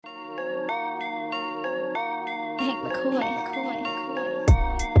It's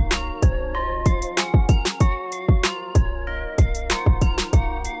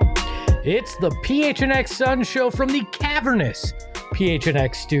the PHNX Sun Show from the cavernous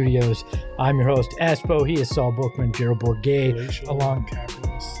PHNX studios. I'm your host, Espo. He is Saul Bookman, Gerald Bourget. Along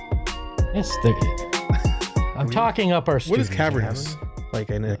cavernous. Yes, I'm talking up our studio. What is cavernous?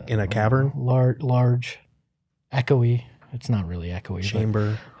 Like in a cavern? Large, echoey. It's not really echoey.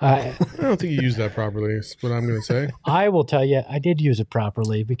 Chamber. I don't think you used that properly, is what I'm going to say. I will tell you, I did use it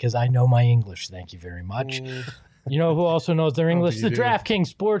properly because I know my English. Thank you very much. You know who also knows their English? The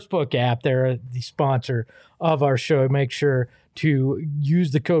DraftKings Sportsbook app. They're the sponsor of our show. Make sure to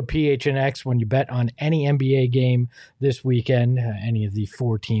use the code PHNX when you bet on any NBA game this weekend, any of the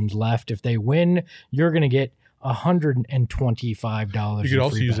 4 teams left. If they win, you're going to get $125. You could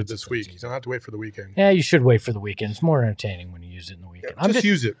also use it this week. You don't have to wait for the weekend. Yeah, you should wait for the weekend. It's more entertaining when you use it in the weekend. Yeah, just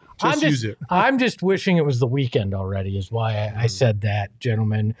use it. Use it. I'm just wishing it was the weekend already is why I said that,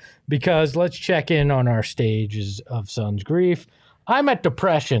 gentlemen, because let's check in on our stages of Suns grief. I'm at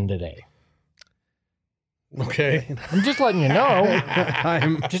depression today. Okay. I'm just letting you know.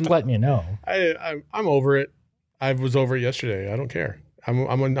 I'm just letting you know. I'm over it. I was over it yesterday. I don't care.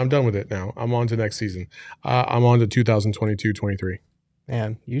 I'm done with it now. I'm on to next season. I'm on to 2022-23.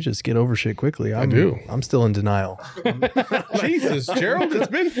 Man, you just get over shit quickly. I do. I'm still in denial. Jesus, Gerald, it's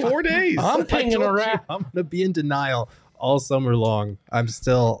been 4 days. I'm pinging around. I'm going to be in denial all summer long. I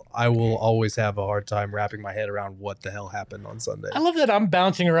will always have a hard time wrapping my head around what the hell happened on Sunday. I love that I'm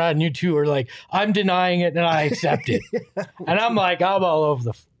bouncing around and you two are like, I'm denying it and I accept it. And I'm like, I'm all over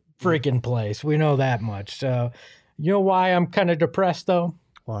the freaking place. We know that much. So you know why I'm kind of depressed, though?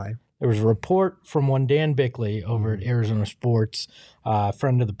 Why? There was a report from one Dan Bickley over at Arizona Sports,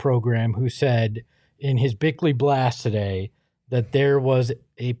 friend of the program, who said in his Bickley Blast today that there was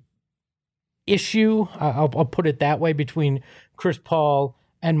a issue, I'll put it that way, between Chris Paul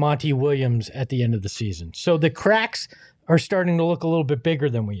and Monty Williams at the end of the season. So the cracks are starting to look a little bit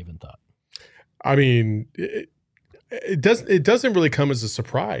bigger than we even thought. I mean, it doesn't really come as a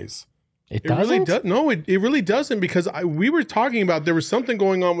surprise. It doesn't? Really does. No, it really doesn't, because we were talking about there was something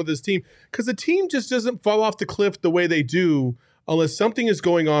going on with this team, because the team just doesn't fall off the cliff the way they do unless something is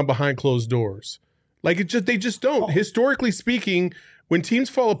going on behind closed doors. Like they just don't. Historically speaking, when teams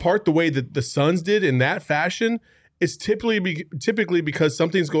fall apart the way that the Suns did in that fashion, it's typically because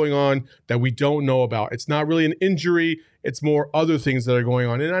something's going on that we don't know about. It's not really an injury. It's more other things that are going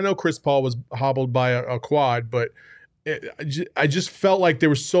on. And I know Chris Paul was hobbled by a quad, but I just felt like there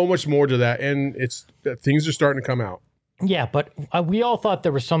was so much more to that, and things are starting to come out. Yeah, but we all thought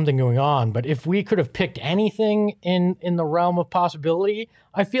there was something going on. But if we could have picked anything in the realm of possibility,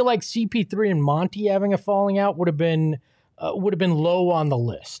 I feel like CP3 and Monty having a falling out would have been low on the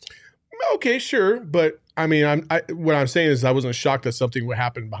list. Okay, sure, but I mean, what I'm saying is I wasn't shocked that something would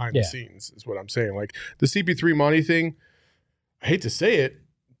happen behind the scenes. Is what I'm saying. Like the CP3 Monty thing, I hate to say it,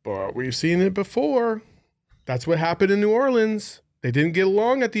 but we've seen it before. That's what happened in New Orleans. They didn't get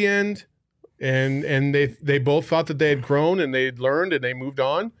along at the end, and they both thought that they had grown and they had learned and they moved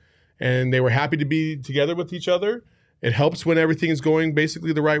on, and they were happy to be together with each other. It helps when everything is going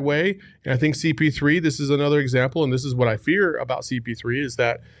basically the right way. And I think CP3, this is another example, and this is what I fear about CP3 is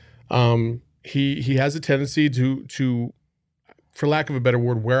that he has a tendency to, for lack of a better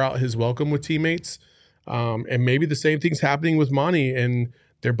word, wear out his welcome with teammates, and maybe the same thing's happening with Monty and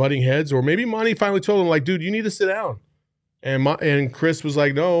they're butting heads, or maybe Monty finally told him, like, dude, you need to sit down. And Chris was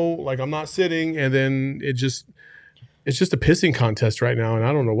like, no, like, I'm not sitting. And then it's just a pissing contest right now, and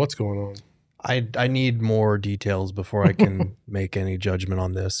I don't know what's going on. I need more details before I can make any judgment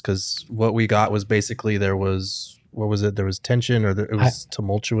on this, because what we got was basically there was tension, or it was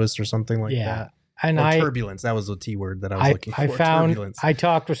tumultuous or something like that. And turbulence. That was the T word that I was looking for. Turbulence. I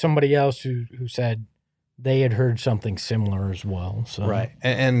talked with somebody else who said they had heard something similar as well. So. Right.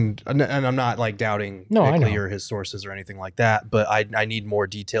 And I'm not like doubting Bickley or his sources or anything like that, but I need more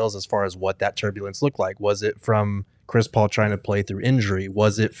details as far as what that turbulence looked like. Was it from Chris Paul trying to play through injury?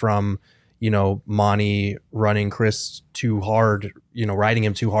 Was it from, Monty running Chris too hard, riding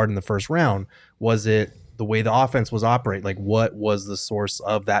him too hard in the first round? Was it the way the offense was operating? Like, what was the source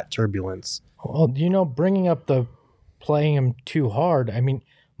of that turbulence? Well, bringing up the playing him too hard, I mean,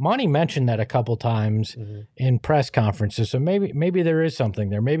 Monty mentioned that a couple times in press conferences, so maybe there is something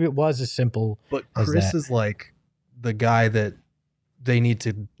there. Maybe it was as simple. But Chris is like the guy that they need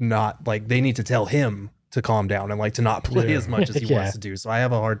to tell him to calm down and like to not play as much as he wants to do. So I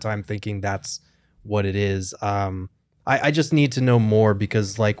have a hard time thinking that's what it is. I just need to know more,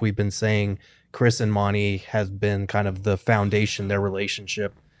 because like we've been saying, Chris and Monty has been kind of the foundation, their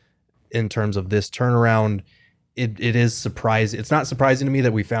relationship in terms of this turnaround. it is surprising. It's not surprising to me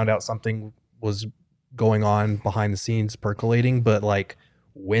that we found out something was going on behind the scenes percolating, but like,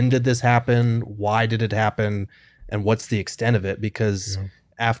 when did this happen? Why did it happen? And what's the extent of it? Because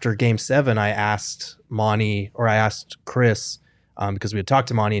after Game 7, I asked Chris, because we had talked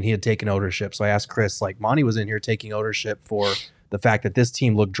to Monty and he had taken ownership. So I asked Chris, like, Monty was in here taking ownership for the fact that this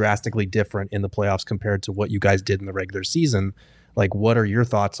team looked drastically different in the playoffs compared to what you guys did in the regular season. Like, what are your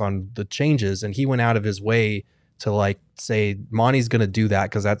thoughts on the changes? And he went out of his way to like say Monty's going to do that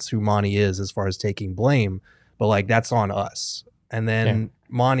because that's who Monty is as far as taking blame. But like, that's on us. And then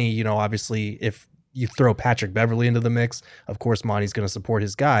Monty, you know, obviously if you throw Patrick Beverley into the mix, of course, Monty's going to support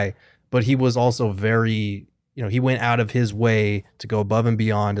his guy. But he was also very, you know, he went out of his way to go above and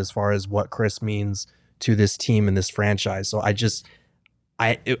beyond as far as what Chris means to this team and this franchise. So I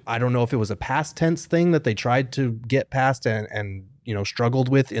don't know if it was a past tense thing that they tried to get past and you know, struggled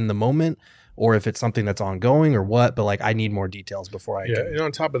with in the moment, or if it's something that's ongoing or what, but like, I need more details before I can. And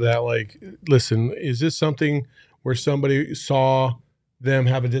on top of that, like, listen, is this something where somebody saw them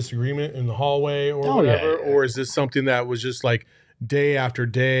have a disagreement in the hallway or whatever? Or is this something that was just like day after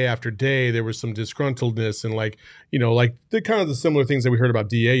day after day, there was some disgruntledness and like, you know, like the kind of the similar things that we heard about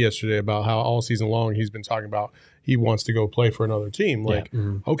DA yesterday about how all season long he's been talking about he wants to go play for another team. Like,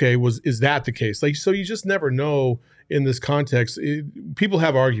 okay, is that the case? Like, so you just never know in this context. People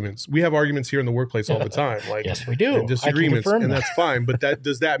have arguments. We have arguments here in the workplace all the time. Like, yes, we do. And disagreements, and that's fine. But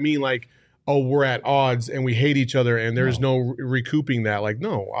does that mean like, oh, we're at odds and we hate each other and there's no recouping that? Like,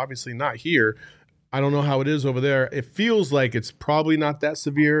 no, obviously not here. I don't know how it is over there. It feels like it's probably not that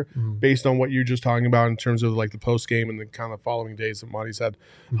severe based on what you're just talking about in terms of like the post game and the kind of following days that Monty's had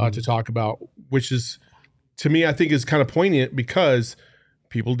to talk about, which is, to me, I think is kind of poignant because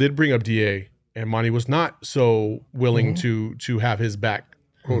people did bring up DA and Monty was not so willing to have his back,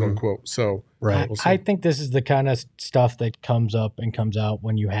 quote unquote. So right. I think this is the kind of stuff that comes up and comes out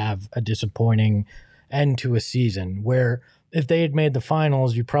when you have a disappointing end to a season, where if they had made the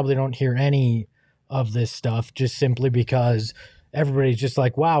finals, you probably don't hear any of this stuff, just simply because everybody's just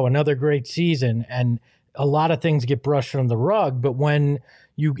like, wow, another great season. And a lot of things get brushed from the rug. But when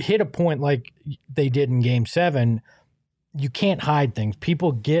you hit a point like they did in Game 7, you can't hide things.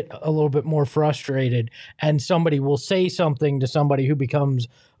 People get a little bit more frustrated and somebody will say something to somebody who becomes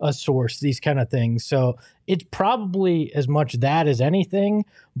a source, these kind of things. So it's probably as much that as anything,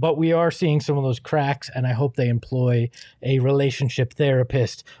 but we are seeing some of those cracks, and I hope they employ a relationship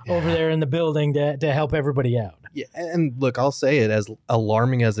therapist over there in the building to help everybody out. Yeah, and look, I'll say it, as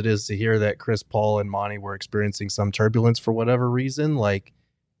alarming as it is to hear that Chris Paul and Monty were experiencing some turbulence for whatever reason, like,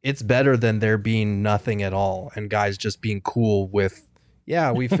 it's better than there being nothing at all and guys just being cool with,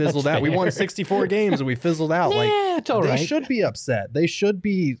 we fizzled out. We won 64 games and we fizzled out. Like, it's all right. They should be upset. They should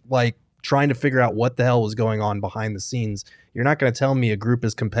be like trying to figure out what the hell was going on behind the scenes. You're not going to tell me a group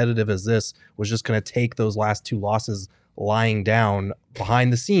as competitive as this was just going to take those last two losses lying down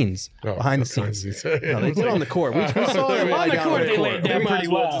behind the scenes. No, they did on the court. We saw them on the court. They laid down pretty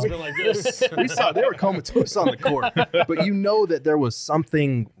well. Just been like this. We saw they were comatose on the court. But you know that there was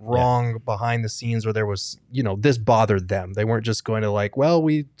something wrong behind the scenes, or there was, you know, this bothered them. They weren't just going to like, well,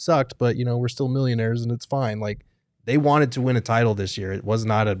 we sucked, but you know, we're still millionaires and it's fine. Like, they wanted to win a title this year. It was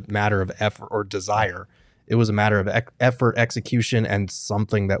not a matter of effort or desire. It was a matter of effort, execution, and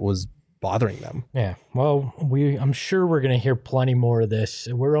something that was bothering them. Yeah. Well, I'm sure we're going to hear plenty more of this.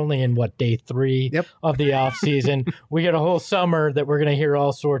 We're only in day 3 of the off season. We got a whole summer that we're going to hear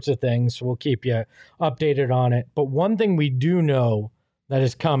all sorts of things. So we'll keep you updated on it. But one thing we do know that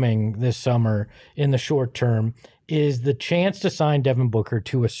is coming this summer in the short term is the chance to sign Devin Booker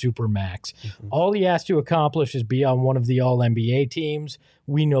to a Supermax. All he has to accomplish is be on one of the All-NBA teams.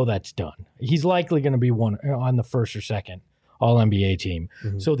 We know that's done. He's likely going to be one on the first or second All-NBA team.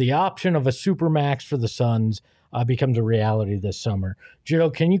 So the option of a Supermax for the Suns becomes a reality this summer. Jiro,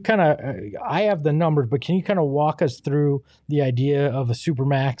 can you kind of, I have the numbers, but can you kind of walk us through the idea of a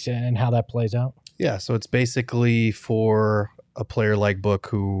Supermax and how that plays out? Yeah, so it's basically for a player like Book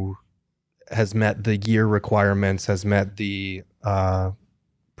who has met the year requirements, has met the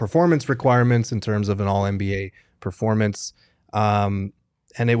performance requirements in terms of an All-NBA performance. And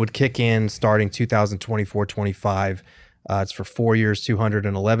it would kick in starting 2024-25. It's for 4 years,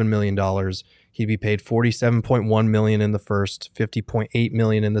 $211 million. He'd be paid $47.1 million in the first, $50.8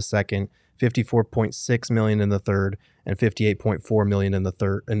 million in the second, $54.6 million in the third, and $58.4 million in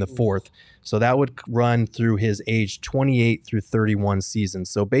the fourth. So that would run through his age 28 through 31 season.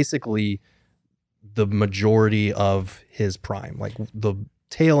 So basically, the majority of his prime, like the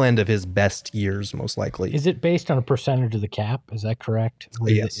tail end of his best years, most likely. Is it based on a percentage of the cap? Is that correct?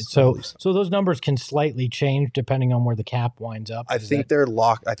 Yes. So those numbers can slightly change depending on where the cap winds up. I think they're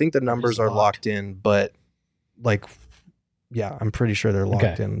locked. I think the numbers are locked in, but like, yeah, I'm pretty sure they're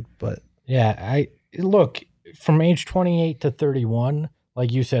locked in. But yeah, I look from age 28 to 31,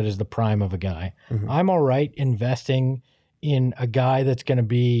 like you said, is the prime of a guy. Mm-hmm. I'm all right investing in a guy that's going to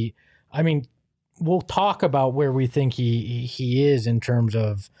be. I mean, we'll talk about where we think he is in terms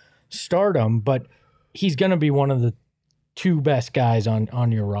of stardom, but he's going to be one of the two best guys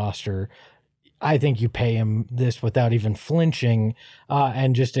on your roster. I think you pay him this without even flinching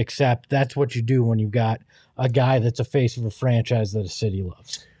and just accept that's what you do when you've got a guy that's a face of a franchise that a city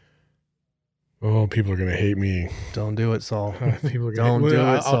loves. Oh, people are going to hate me. Don't do it, Saul. People are going to do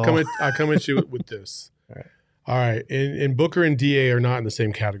it, Saul. I'll come at you with this. All right. And Booker and DA are not in the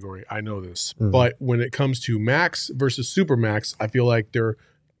same category. I know this. Mm-hmm. But when it comes to max versus super max, I feel like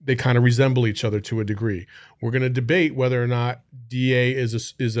they kind of resemble each other to a degree. We're going to debate whether or not DA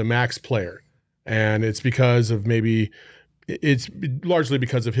is a max player. And it's because of it's largely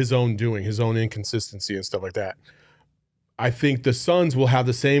because of his own doing, his own inconsistency and stuff like that. I think the Suns will have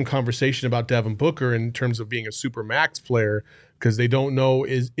the same conversation about Devin Booker in terms of being a super max player because they don't know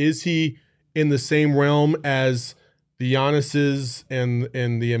is he in the same realm as the Giannis's and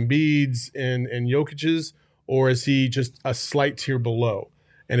the Embiid's and Jokic's, or is he just a slight tier below?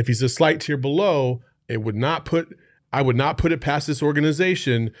 And if he's a slight tier below, I would not put it past this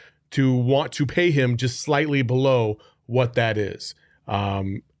organization to want to pay him just slightly below what that is.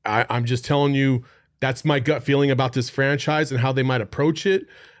 I'm just telling you, that's my gut feeling about this franchise and how they might approach it.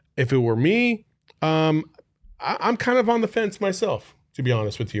 If it were me, I'm kind of on the fence myself, to be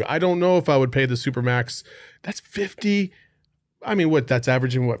honest with you. I don't know if I would pay the Supermax. That's 50. I mean, that's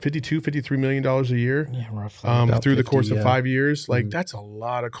averaging $53 million a year? Yeah, roughly. Through the course of 5 years. Like, that's a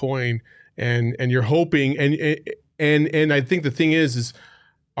lot of coin. And you're hoping, and I think the thing is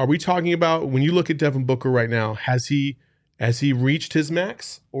are we talking about, when you look at Devin Booker right now, has he reached his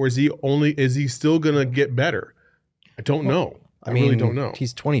max, or is he still gonna get better? I don't know. I really don't know.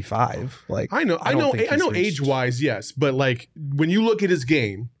 He's 25. Like, I know age wise, yes, but like when you look at his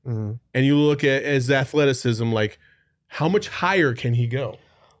game and you look at his athleticism, like how much higher can he go?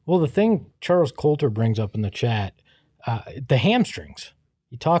 Well, the thing Charles Coulter brings up in the chat, the hamstrings.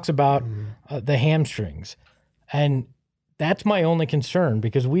 He talks about the hamstrings, and that's my only concern,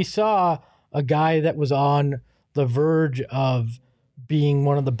 because we saw a guy that was on the verge of being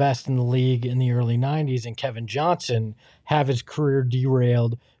one of the best in the league in the early 90s, and Kevin Johnson have his career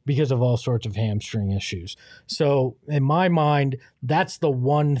derailed because of all sorts of hamstring issues. So in my mind, that's the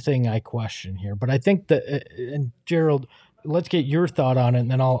one thing I question here. But I think that, and Gerald, let's get your thought on it, and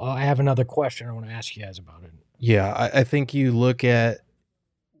then I have another question I want to ask you guys about it. Yeah, I think you look at,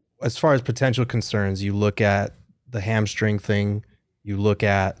 as far as potential concerns, you look at the hamstring thing. You look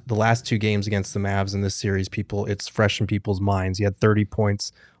at the last two games against the Mavs in this series, it's fresh in people's minds. He had 30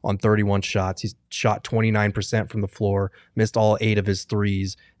 points on 31 shots. He's shot 29% from the floor, missed all 8 of his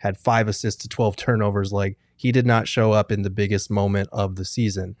threes, had 5 assists to 12 turnovers. Like, he did not show up in the biggest moment of the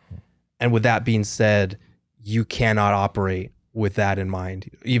season. And with that being said, you cannot operate with that in mind,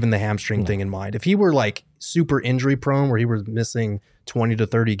 even the hamstring thing in mind. If he were like super injury prone, where he was missing 20 to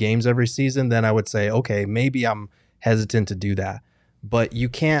 30 games every season, then I would say, okay, maybe I'm hesitant to do that. But you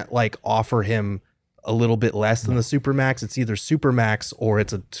can't like offer him a little bit less than the Supermax. It's either Supermax or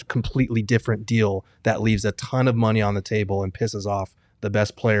it's a completely different deal that leaves a ton of money on the table and pisses off the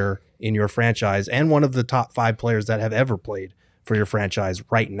best player in your franchise and one of the top 5 players that have ever played for your franchise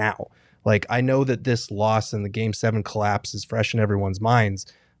right now. Like, I know that this loss and the Game 7 collapse is fresh in everyone's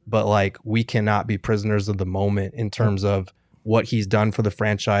minds, but like, we cannot be prisoners of the moment in terms of what he's done for the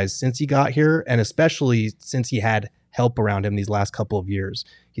franchise since he got here, and especially since he had help around him these last couple of years.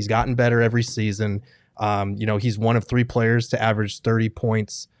 He's gotten better every season. He's one of 3 players to average 30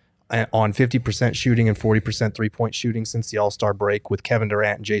 points on 50% shooting and 40% 3-point shooting since the All-Star break, with Kevin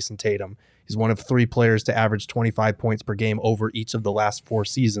Durant and Jason Tatum. He's one of 3 players to average 25 points per game over each of the last 4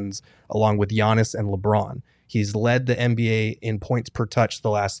 seasons, along with Giannis and LeBron. He's led the NBA in points per touch the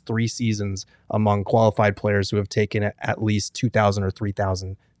last 3 seasons among qualified players who have taken at least 2,000 or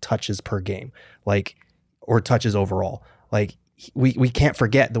 3,000 touches per game, or touches overall. Like, we can't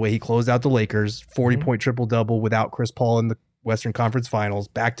forget the way he closed out the Lakers, 40-point triple-double without Chris Paul in the Western Conference Finals,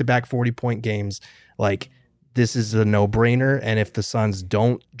 back-to-back 40-point games. Like, this is a no-brainer, and if the Suns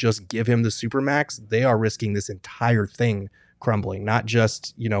don't just give him the Supermax, they are risking this entire thing crumbling. Not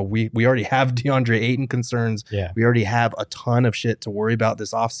just, we already have DeAndre Ayton concerns. Yeah. We already have a ton of shit to worry about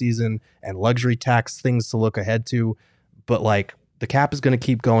this offseason and luxury tax things to look ahead to. But like, the cap is going to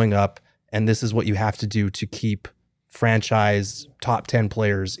keep going up, and this is what you have to do to keep franchise top 10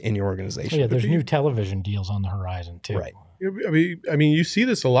 players in your organization. Yeah, there's new television deals on the horizon too. Right. I mean, you see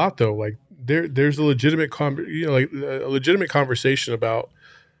this a lot though. Like there's a legitimate a legitimate conversation about,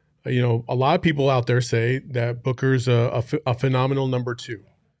 a lot of people out there say that Booker's a phenomenal number 2.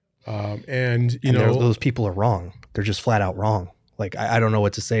 And those people are wrong. They're just flat out wrong. Like, I don't know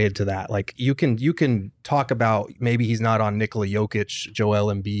what to say to that. Like, you can talk about maybe he's not on Nikola Jokic, Joel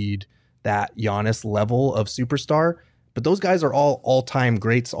Embiid, that Giannis level of superstar, but those guys are all-time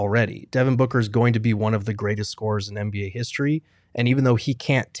greats already. Devin Booker is going to be one of the greatest scorers in NBA history, and even though he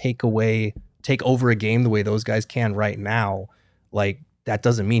can't take over a game the way those guys can right now, like, that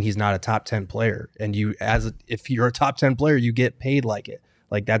doesn't mean he's not a top 10 player. And if you're a top 10 player, you get paid like it.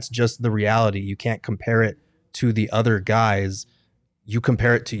 Like, that's just the reality. You can't compare it to the other guys. You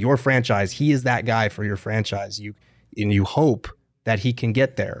compare it to your franchise. He is that guy for your franchise. You hope that he can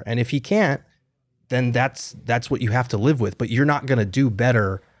get there. And if he can't, then that's what you have to live with. But you're not going to do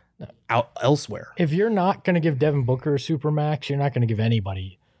better elsewhere. If you're not going to give Devin Booker a supermax, you're not going to give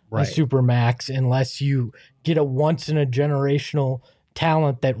anybody a supermax unless you get a once-in-a-generational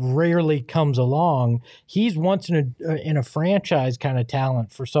talent that rarely comes along. He's once in a franchise kind of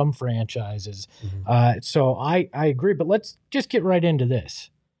talent for some franchises. Mm-hmm. So I agree, but let's just get right into this.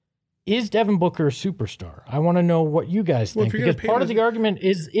 Is Devin Booker a superstar? I want to know what you guys think, because part of the argument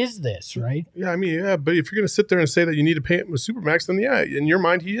is this, right? Yeah, I mean, yeah, but if you're going to sit there and say that you need to pay him a supermax, then yeah, in your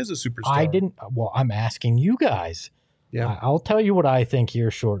mind, he is a superstar. I'm asking you guys. Yeah, I'll tell you what I think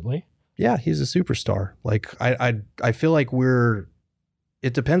here shortly. Yeah, he's a superstar. Like, I feel like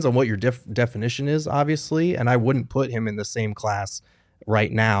it depends on what your definition is, obviously, and I wouldn't put him in the same class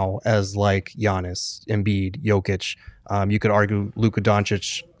right now as like Giannis, Embiid, Jokic. You could argue Luka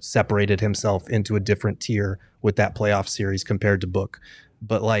Doncic separated himself into a different tier with that playoff series compared to Book.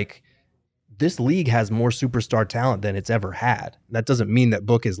 But like, this league has more superstar talent than it's ever had. That doesn't mean that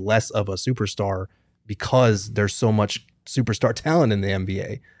Book is less of a superstar because there's so much superstar talent in the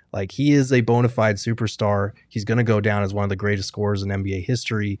NBA. Like, he is a bona fide superstar. He's going to go down as one of the greatest scorers in NBA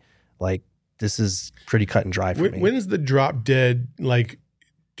history. Like, this is pretty cut and dry for me. When's the drop dead? Like,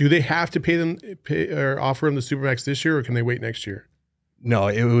 do they have to pay or offer him the supermax this year, or can they wait next year? No,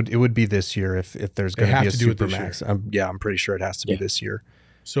 it would be this year if there's going to be a supermax. I'm pretty sure it has to be this year.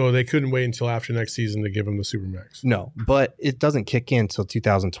 So they couldn't wait until after next season to give him the supermax. No, but it doesn't kick in until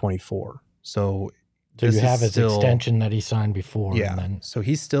 2024. So you have his extension that he signed before. Yeah. So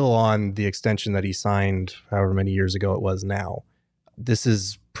he's still on the extension that he signed however many years ago it was now. This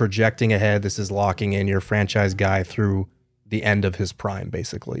is projecting ahead. This is locking in your franchise guy through the end of his prime,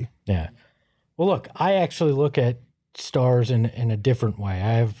 basically. Yeah. Well, look, I actually look at stars in a different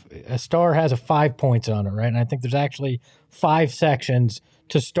way. A star has 5 points on it, right? And I think there's actually 5 sections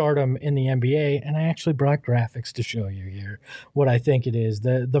to stardom in the NBA, and I actually brought graphics to show you here what I think it is.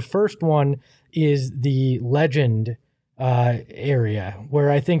 The first one is the legend area,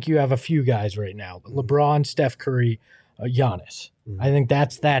 where I think you have a few guys right now: LeBron, Steph Curry, Giannis. Mm-hmm. I think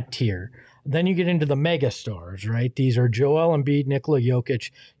that's that tier. Then you get into the mega stars, right? These are Joel Embiid, Nikola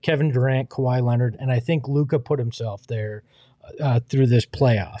Jokic, Kevin Durant, Kawhi Leonard, and I think Luka put himself there through this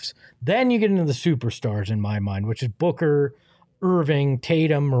playoffs. Then you get into the superstars in my mind, which is Booker, Irving,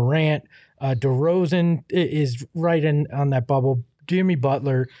 Tatum, Morant, DeRozan is right on that bubble, Jimmy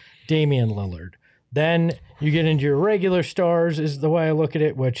Butler, Damian Lillard. Then you get into your regular stars is the way I look at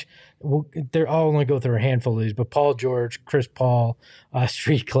it, which I'll only go through a handful of these, but Paul George, Chris Paul,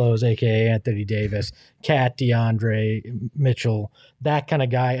 Street Clothes, a.k.a. Anthony Davis, Cat, DeAndre, Mitchell, that kind of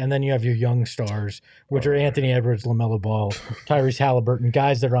guy. And then you have your young stars, which are Anthony Edwards, LaMelo Ball, Tyrese Halliburton,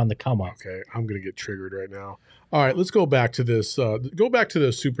 guys that are on the come up. Okay, I'm going to get triggered right now. All right, let's go back to this. Go back to the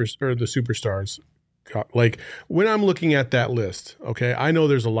superstars. Like, when I'm looking at that list, okay, I know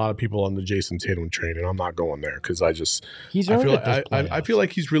there's a lot of people on the Jason Tatum train, and I'm not going there because I feel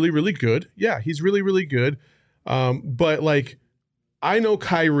like he's really, really good. Yeah, he's really, really good. But like, I know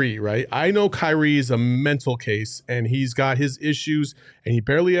Kyrie, right? I know Kyrie is a mental case, and he's got his issues, and he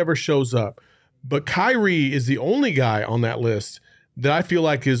barely ever shows up. But Kyrie is the only guy on that list that I feel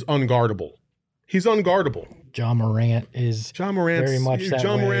like is unguardable. He's unguardable. John Morant very much that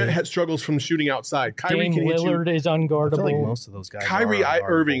John way. Morant struggles from shooting outside. Kyrie Dame can hit Lillard is unguardable. I feel like most of those guys. Kyrie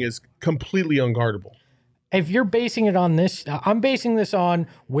Irving is completely unguardable. If you're basing it on this, I'm basing this on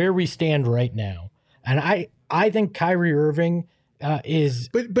where we stand right now, and I think Kyrie Irving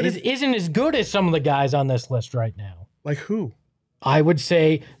isn't as good as some of the guys on this list right now. Like who? I would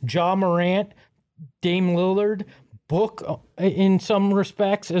say John Morant, Dame Lillard, Book in some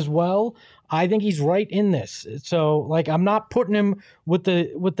respects as well. I think he's right in this. So, like, I'm not putting him with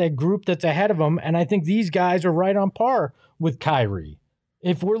the group that's ahead of him, and I think these guys are right on par with Kyrie.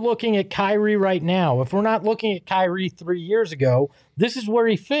 If we're looking at Kyrie right now, if we're not looking at Kyrie 3 years ago, this is where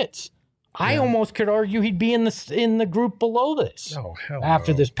he fits. Yeah. I almost could argue he'd be in the group below this. Oh, hell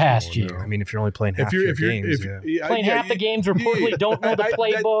after this past year. I mean, if you're only playing half your games, playing half the games, reportedly don't know the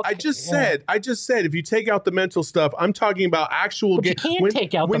playbook. I just said, if you take out the mental stuff, I'm talking about actual games. You can't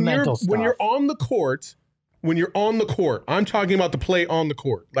take out the mental stuff. When you're on the court, I'm talking about the play on the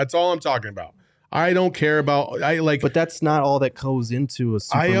court. That's all I'm talking about. I don't care about but that's not all that goes into a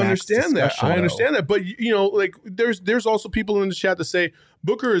Supermax I understand that, but there's also people in the chat that say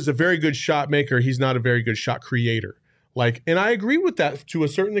Booker is a very good shot maker. He's not a very good shot creator. And I agree with that to a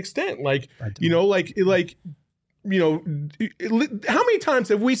certain extent. How many times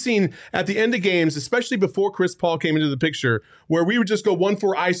have we seen at the end of games, especially before Chris Paul came into the picture, where we would just go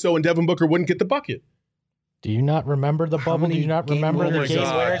 1-4 ISO and Devin Booker wouldn't get the bucket? Do you not remember the bubble? Do you not remember the game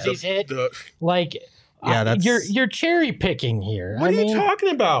winners he's hit? You're cherry picking here. What are you talking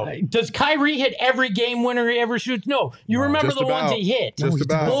about? Does Kyrie hit every game winner he ever shoots? No. You remember the ones he hit.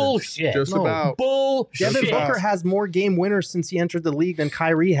 Bullshit. Bullshit. Devin Booker has more game winners since he entered the league than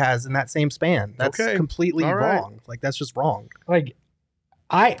Kyrie has in that same span. That's completely wrong. That's just wrong.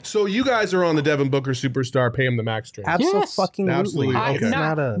 So you guys are on the Devin Booker superstar, pay him the max train. Absolutely. Okay.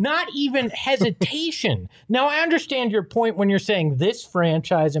 Not even hesitation. Now, I understand your point when you're saying this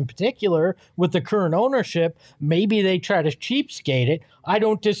franchise in particular, with the current ownership, maybe they try to cheapskate it. I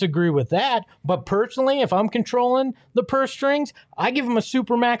don't disagree with that. But personally, if I'm controlling the purse strings, I give him a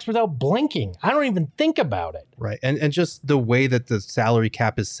supermax without blinking. I don't even think about it. Right. And just the way that the salary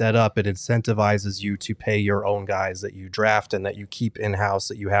cap is set up, it incentivizes you to pay your own guys that you draft and that you keep in-house,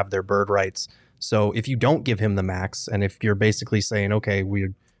 that you have their bird rights. So if you don't give him the max, and if you're basically saying, okay,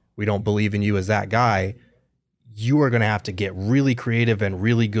 we don't believe in you as that guy, you are going to have to get really creative and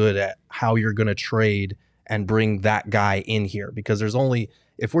really good at how you're going to trade and bring that guy in here. Because there's only,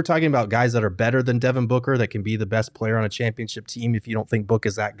 if we're talking about guys that are better than Devin Booker, that can be the best player on a championship team, if you don't think Book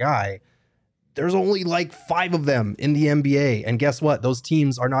is that guy, there's only 5 of them in the NBA. And guess what? Those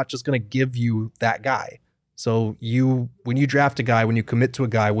teams are not just going to give you that guy. So when you draft a guy, when you commit to a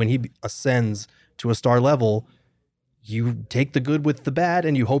guy, when he ascends to a star level, you take the good with the bad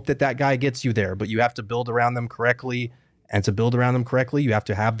and you hope that guy gets you there. But you have to build around them correctly. And to build around them correctly, you have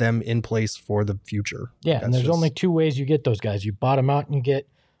to have them in place for the future. Yeah, and there's only 2 ways you get those guys. You bottom out and you get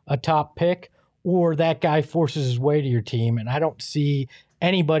a top pick, or that guy forces his way to your team. And I don't see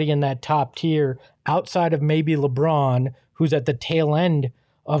anybody in that top tier outside of maybe LeBron, who's at the tail end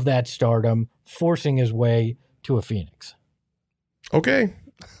of that stardom, forcing his way to a Phoenix. Okay.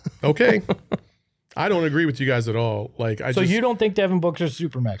 I don't agree with you guys at all. You don't think Devin Booker's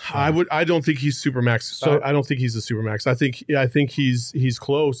supermax? I don't think he's supermax. So I don't think he's a supermax. I think he's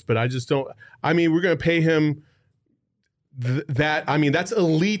close, but I just don't. I mean, we're going to pay him that's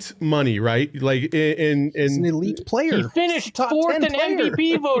elite money, right? He's an elite player. He finished 4th in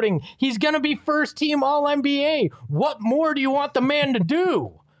MVP voting. He's going to be first team All NBA. What more do you want the man to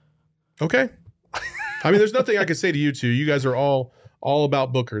do? Okay. I mean, there's nothing I can say to you two. You guys are all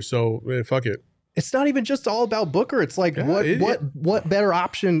about Booker, so fuck it. It's not even just all about Booker. It's what better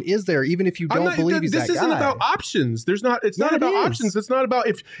option is there, even if you don't believe he's that guy? This isn't about options. It's not about options. It's not about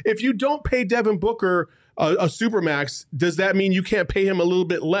if you don't pay Devin Booker a supermax, does that mean you can't pay him a little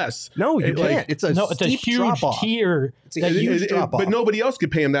bit less? No, you can't. It's a huge tier. It's a huge drop off. But nobody else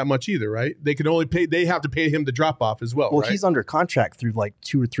could pay him that much either, right? They can only pay. They have to pay him the drop off as well. Well, right? He's under contract through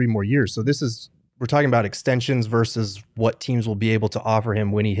 2 or 3 more years. So we're talking about extensions versus what teams will be able to offer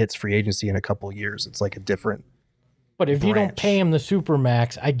him when he hits free agency in a couple of years. It's a different. But if you don't pay him the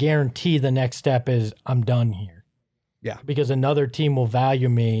supermax, I guarantee the next step is I'm done here. Yeah, because another team will value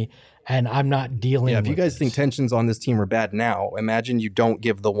me. And I'm not dealing with if you guys think tensions on this team are bad now, imagine you don't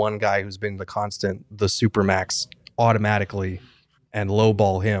give the one guy who's been the constant, the supermax, automatically and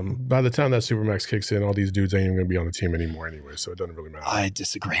lowball him. By the time that supermax kicks in, all these dudes ain't even going to be on the team anymore anyway, so it doesn't really matter. I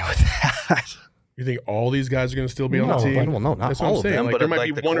disagree with that. You think all these guys are going to still be on the team? Well, no, not That's all what I'm of them, saying. but there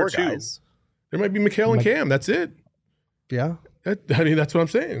might be 1 or 2. Guys. There might be Mikal and Cam. That's it. Yeah. That's what I'm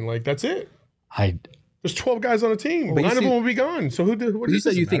saying. That's it. There's 12 guys on a team. 9 of them will be gone. So what you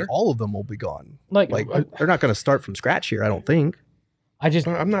said you think all of them will be gone. They're not going to start from scratch here, I don't think.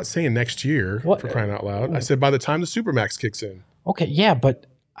 I'm not saying next year, for crying out loud. I said by the time the supermax kicks in. Okay, yeah, but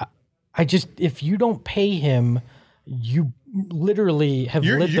if you don't pay him, you literally have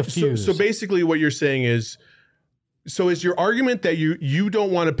lit the fuse. So basically what you're saying is your argument that you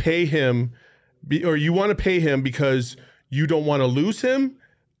don't want to pay him or you want to pay him because you don't want to lose him?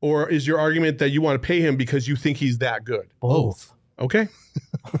 Or is your argument that you want to pay him because you think he's that good? Both. Okay.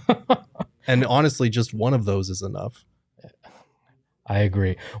 And honestly, just one of those is enough. I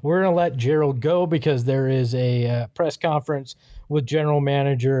agree. We're going to let Gerald go because there is a press conference with General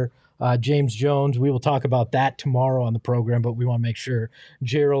Manager James Jones. We will talk about that tomorrow on the program, but we want to make sure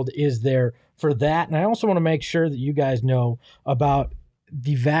Gerald is there for that. And I also want to make sure that you guys know about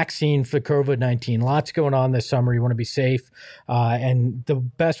the vaccine for COVID-19. Lots going on this summer. You want to be safe. And the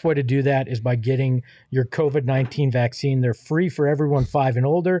best way to do that is by getting your COVID-19 vaccine. They're free for everyone 5 and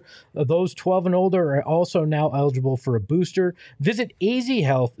older. Those 12 and older are also now eligible for a booster. Visit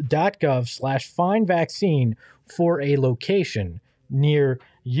azhealth.gov/findvaccine for a location near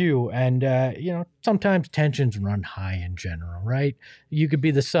you. And, sometimes tensions run high in general, right? You could be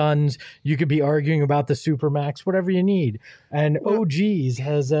the Suns. You could be arguing about the Supermax, whatever you need. And OGs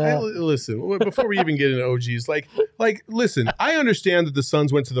has... listen, before we even get into OGs, listen, I understand that the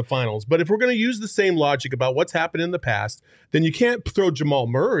Suns went to the finals, but if we're going to use the same logic about what's happened in the past, then you can't throw Jamal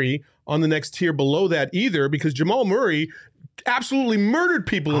Murray on the next tier below that either, because Jamal Murray absolutely murdered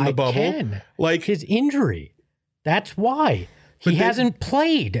people in the bubble. Like his injury. That's why. He hasn't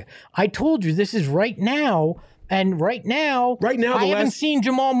played. I told you this is right now, and right now I haven't seen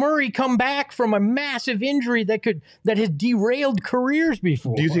Jamal Murray come back from a massive injury that has derailed careers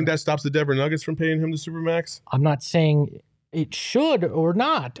before. Do you think that stops the Denver Nuggets from paying him the Supermax? I'm not saying it should or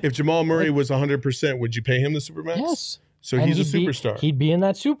not. If Jamal Murray was 100%, would you pay him the Supermax? Yes. So he's a superstar. He'd be in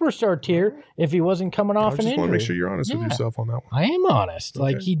that superstar tier if he wasn't coming off an injury. I just want to make sure you're honest with yourself on that one. I am honest. Okay.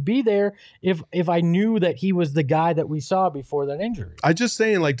 Like, he'd be there if I knew that he was the guy that we saw before that injury. I'm just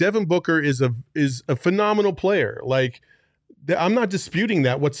saying, like, Devin Booker is a phenomenal player. Like, I'm not disputing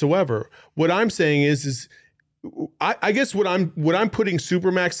that whatsoever. What I'm saying is I guess what I'm putting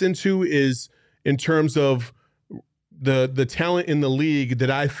Supermax into is in terms of the talent in the league that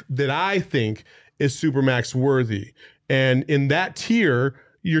I think is Supermax worthy. And in that tier,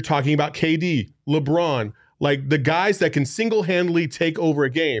 you're talking about KD, LeBron, like the guys that can single-handedly take over a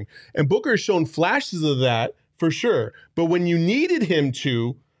game. And Booker has shown flashes of that for sure. But when you needed him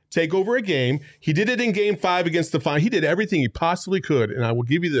to take over a game, he did it in Game 5 against the Finals. He did everything he possibly could. And I will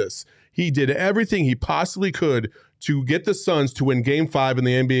give you this. He did everything he possibly could to get the Suns to win Game 5 in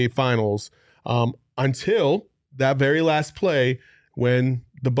the NBA Finals until that very last play when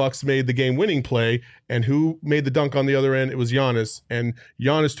the Bucks made the game-winning play, and who made the dunk on the other end? It was Giannis, and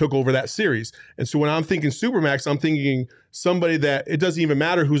Giannis took over that series. And so when I'm thinking Supermax, I'm thinking somebody that it doesn't even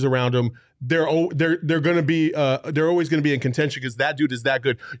matter who's around him. They're going to be they're always going to be in contention because that dude is that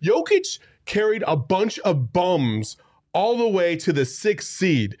good. Jokic carried a bunch of bums all the way to the 6th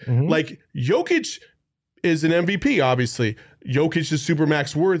seed. Mm-hmm. Like, Jokic is an MVP, obviously. Jokic is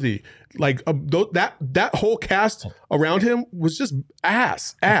Supermax worthy. Like, that whole cast around him was just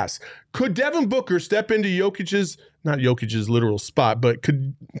ass. Could Devin Booker step into not Jokic's literal spot, but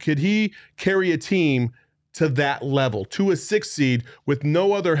could he carry a team to that level, to a 6th seed with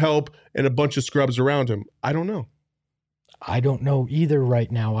no other help and a bunch of scrubs around him? I don't know. I don't know either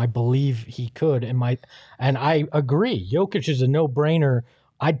right now. I believe he could, and I agree. Jokic is a no-brainer.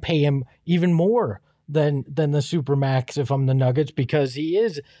 I'd pay him even more than the Supermax if I'm the Nuggets, because he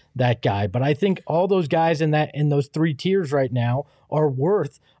is that guy. But I think all those guys in those 3 tiers right now are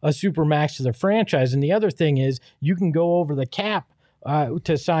worth a Supermax to the franchise. And the other thing is, you can go over the cap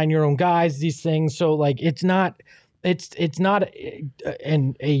to sign your own guys, these things. So, like, it's not a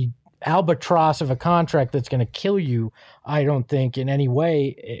albatross of a contract that's going to kill you, I don't think, in any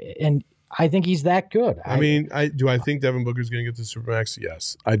way. And I think he's that good. Do I think Devin Booker's going to get the Supermax?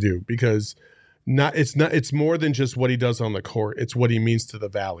 Yes, I do, because it's more than just what he does on the court. It's what he means to the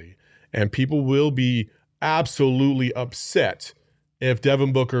Valley. And people will be absolutely upset if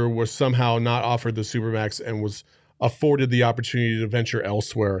Devin Booker was somehow not offered the Supermax and was afforded the opportunity to venture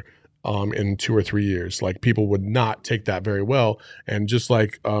elsewhere in 2 or 3 years. Like, people would not take that very well. And just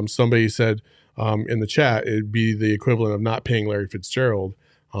like somebody said in the chat, it'd be the equivalent of not paying Larry Fitzgerald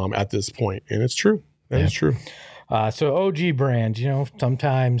at this point. And it's true. That is true. So OG Brand,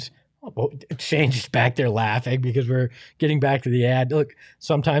 sometimes Shane just back there laughing because we're getting back to the ad. Look,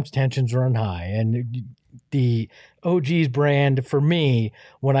 sometimes tensions run high, and the OG's Brand, for me,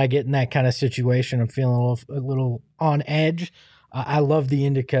 when I get in that kind of situation, I'm feeling a little on edge. I love the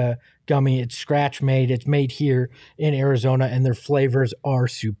indica gummy. It's scratch made. It's made here in Arizona, and their flavors are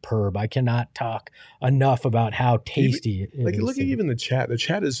superb. I cannot talk enough about how tasty it is. Look at even the chat. The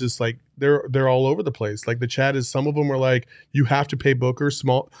chat is just like they're all over the place. Like the chat is, some of them are like, you have to pay Booker.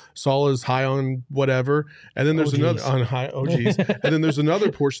 Saul is high on whatever, and then there's another on high OGs, and then there's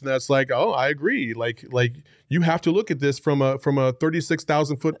another portion that's like, oh, I agree. Like you have to look at this from a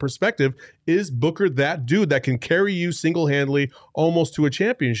 36,000 foot perspective. Is Booker that dude that can carry you single handedly almost to a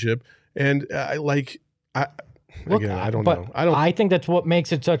championship? And I don't know. I think that's what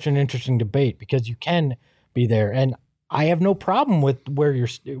makes it such an interesting debate, because you can be there, and I have no problem with where your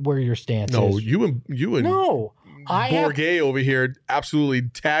stance is. No, you and Borgay over here absolutely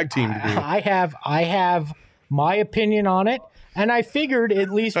tag teamed me. I have my opinion on it, and I figured at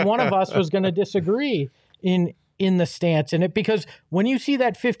least one of us was going to disagree in the stance in it, because when you see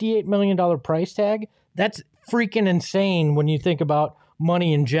that $58 million price tag, that's freaking insane when you think about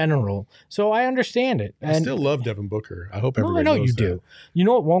money in general. So I understand it. I still love Devin Booker. I hope everybody knows you do. You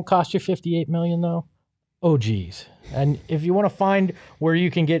know what won't cost you $58 million though? OGs. And if you want to find where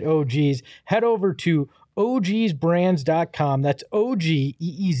you can get OGs, head over to ogsbrands.com. That's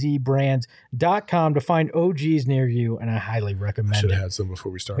OGEEZ brands.com to find OGs near you, and I highly recommend it. Should have had some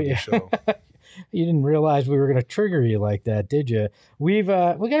before we started the show. You didn't realize we were going to trigger you like that, did you? We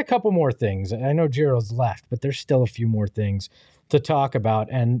got a couple more things. I know Gerald's left, but there's still a few more things to talk about.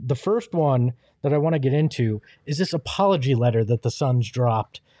 And the first one that I want to get into is this apology letter that the Suns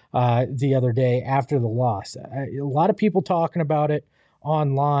dropped the other day after the loss. A lot of people talking about it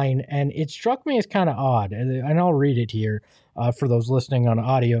online, and it struck me as kind of odd. And I'll read it here for those listening on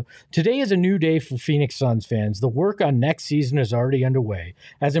audio. Today is a new day for Phoenix Suns fans. The work on next season is already underway.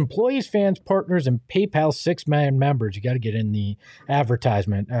 As employees, fans, partners, and PayPal 6-man members, you got to get in the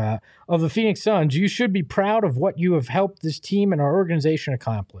advertisement, of the Phoenix Suns, you should be proud of what you have helped this team and our organization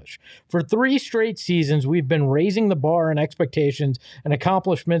accomplish. For 3 straight seasons, we've been raising the bar and expectations and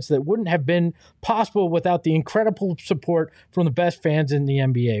accomplishments that wouldn't have been possible without the incredible support from the best fans in the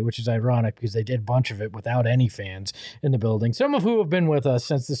NBA, which is ironic because they did a bunch of it without any fans in the building, some of who have been with us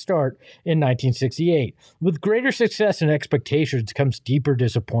since the start in 1968. With greater success and expectations comes deeper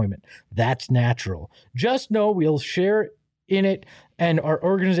disappointment. That's natural. Just know we'll share in it, and our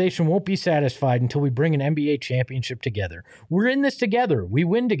organization won't be satisfied until we bring an NBA championship together. We're in this together. We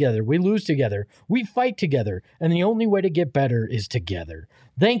win together. We lose together. We fight together. And the only way to get better is together.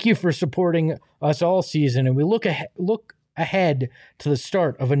 Thank you for supporting us all season, and we look ahead to the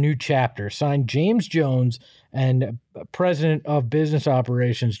start of a new chapter. Signed, James Jones and President of Business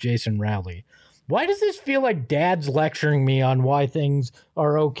Operations, Jason Rowley. Why does this feel like Dad's lecturing me on why things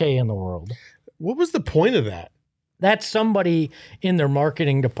are okay in the world? What was the point of that? That's somebody in their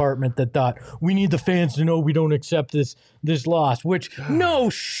marketing department that thought, we need the fans to know we don't accept this loss, which, no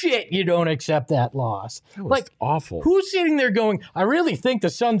shit, you don't accept that loss. That was awful. Who's sitting there going, I really think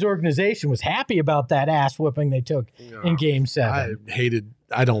the Suns organization was happy about that ass whipping they took in Game 7.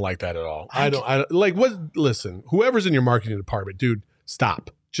 I don't like that at all. Listen, whoever's in your marketing department, dude,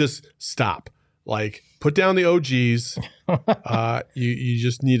 stop. Just stop. Like, put down the OGs. You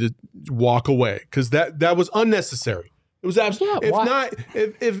just need to walk away, because that was unnecessary. It was absolutely.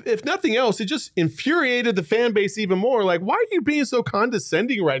 If nothing else, it just infuriated the fan base even more. Like, why are you being so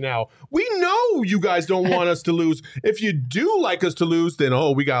condescending right now? We know you guys don't want us to lose. If you do like us to lose, then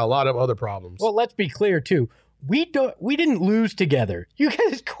we got a lot of other problems. Well, let's be clear too. We didn't lose together. You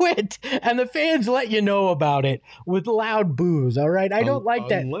guys quit, and the fans let you know about it with loud boos. All right, I don't like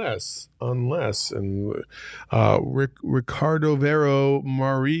that. Unless, and Ricardo Vero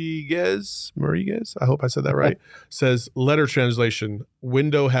Mariguez, I hope I said that right, says, letter translation,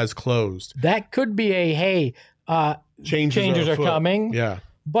 window has closed. That could be changes are coming. Yeah,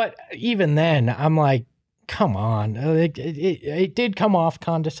 but even then, I'm like, come on, it did come off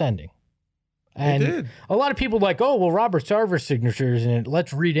condescending. And a lot of people are like, oh, well, Robert Sarver's signature is in it.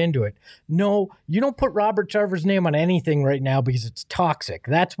 Let's read into it. No, you don't put Robert Sarver's name on anything right now because it's toxic.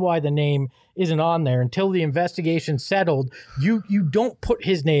 That's why the name isn't on there. Until the investigation settled, you don't put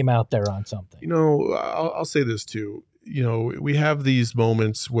his name out there on something. You know, I'll say this too. You know, we have these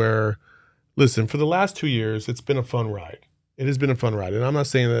moments where, listen, for the last 2 years, it's been a fun ride. It has been a fun ride. And I'm not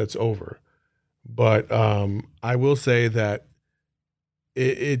saying that it's over. But I will say that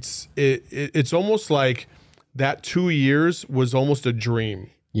it's almost like that 2 years was almost a dream.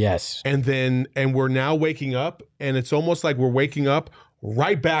 Yes. And we're now waking up, and it's almost like we're waking up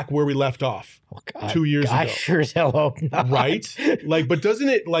right back where we left off 2 years ago. I sure as hell hope not. Right? Like, but doesn't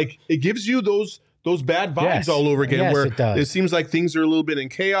it, like, it gives you those those bad vibes all over again, where it seems like things are a little bit in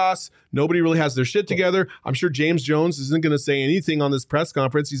chaos. Nobody really has their shit together. I'm sure James Jones isn't going to say anything on this press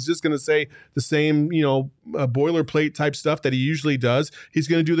conference. He's just going to say the same, boilerplate type stuff that he usually does. He's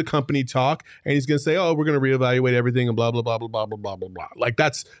going to do the company talk, and he's going to say, "Oh, we're going to reevaluate everything," and blah blah blah blah blah blah blah blah blah. Like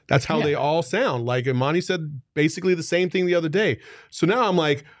that's how they all sound. Like Monty said basically the same thing the other day. So now I'm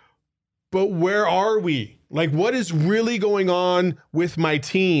like, but where are we? Like, what is really going on with my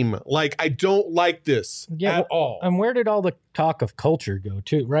team? Like, I don't like this at all. And where did all the talk of culture go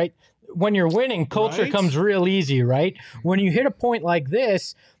to, right? When you're winning, culture comes real easy, right? When you hit a point like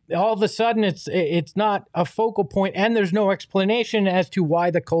this, all of a sudden it's not a focal point, and there's no explanation as to why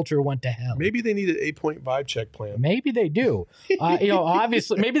the culture went to hell. Maybe they need an 8-point vibe check plan. Maybe they do.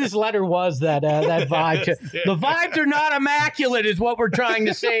 Obviously, maybe this letter was that vibe. The vibes are not immaculate, is what we're trying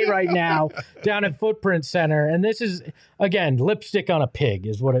to say right now down at Footprint Center. And this is, again, lipstick on a pig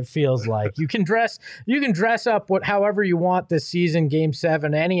is what it feels like. You can dress up however you want this season, Game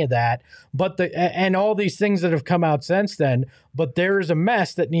 7, any of that, and all these things that have come out since then. But there is a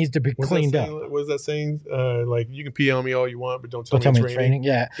mess that needs to be cleaned up. What was that saying? Like, you can pee on me all you want, but don't tell me it's raining.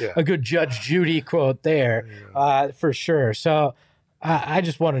 Yeah, a good Judge Judy quote there, for sure. So I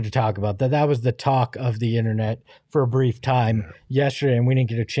just wanted to talk about that. That was the talk of the internet for a brief time yesterday, and we didn't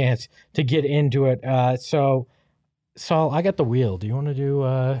get a chance to get into it. So Saul, I got the wheel. Do you want to do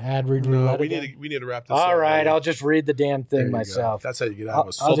ad read roulette? We need to wrap this up. All right, I'll just read the damn thing myself. Go. That's how you get out of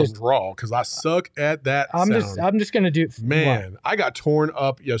a Southern drawl, because I suck at that sound. I'm just going to do... Man, I got torn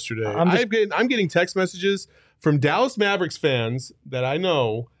up yesterday. I'm getting text messages from Dallas Mavericks fans that I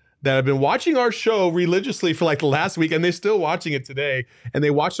know that have been watching our show religiously for like the last week, and they're still watching it today. And they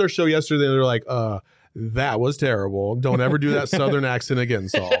watched our show yesterday, and they're like, that was terrible. Don't ever do that Southern accent again,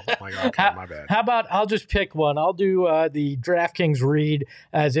 Saul. I'm like, okay, my bad. How about I'll just pick one. I'll do the DraftKings read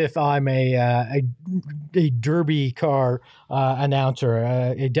as if I'm a derby car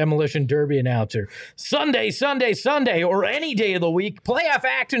announcer, a demolition derby announcer. Sunday, or any day of the week, playoff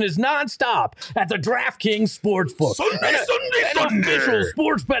action is nonstop at the DraftKings Sportsbook. An official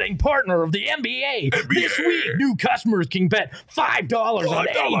sports betting partner of the NBA. This week, new customers can bet $5 on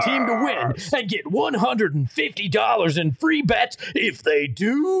any team to win and get $150 in free bets if they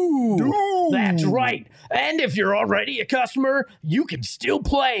do. That's right. And if you're already a customer, you can still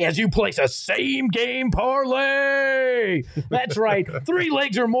play as you place a same game parlay. That's right. 3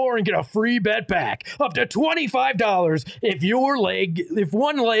 legs or more and get a free bet back. Up to $25 if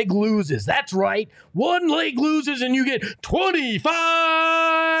one leg loses. That's right. One leg loses and you get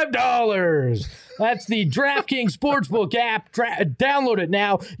 $25. That's the DraftKings Sportsbook app. Download it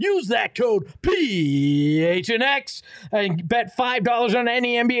now. Use that code PHNX and bet $5 on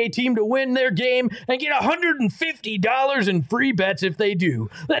any NBA team to win their game and get $150 in free bets if they do.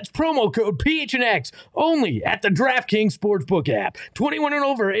 That's promo code PHNX only at the DraftKings Sportsbook app. 21 and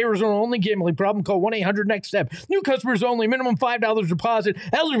over, Arizona only. Gambling problem? Call 1-800-NEXT-STEP. New customers only. Minimum $5 deposit.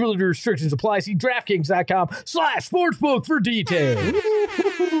 Eligibility restrictions apply. See DraftKings.com/sportsbook for details.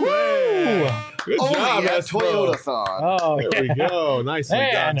 Woo! Good job, Toyota-thon. Oh, there we go. Nicely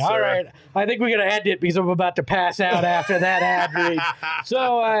done, sir. All right. I think we got to end it because I'm about to pass out after that ad read.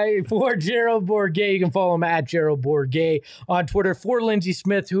 So for Gerald Bourguet, you can follow him at Gerald Bourguet on Twitter. For Lindsey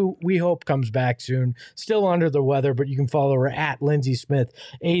Smith, who we hope comes back soon, still under the weather, but you can follow her at Lindsey Smith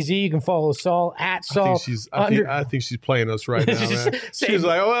AZ. You can follow Saul at Saul. I think she's playing us right now, man. She's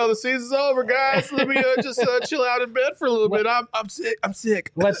like, oh, well, the season's over, guys. Let me just chill out in bed for a little bit. I'm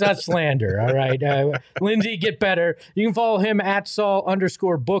sick. Let's not slander, all right? Lindsey, get better. You can follow him at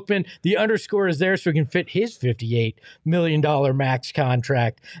Saul_Bookman. The underscore is there so he can fit his $58 million max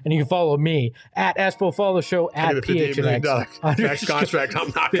contract. And you can follow me at Espo. Follow the show at PHNX. Max contract.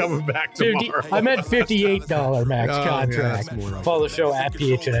 I'm not coming back tomorrow. I meant $58 max contract. Follow the show at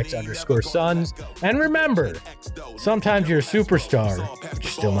PHNX_Suns. And remember, sometimes you're a superstar, but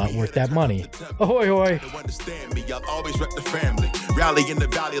you're still not worth that money. Ahoy, hoy. I'll always rep the family. Rally in the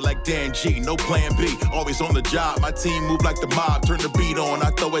valley like Dan G. No plan B. Always on the job. My team move like the mob. Turn the beat on. I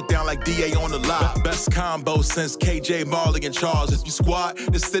throw it down like DA on the live. Best combo since KJ, Marley, and Charles. If you squat,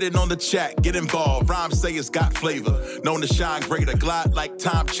 just sitting on the chat. Get involved. Rhymes say it's got flavor. Known to shine greater. Glide like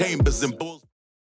Tom Chambers and Bulls.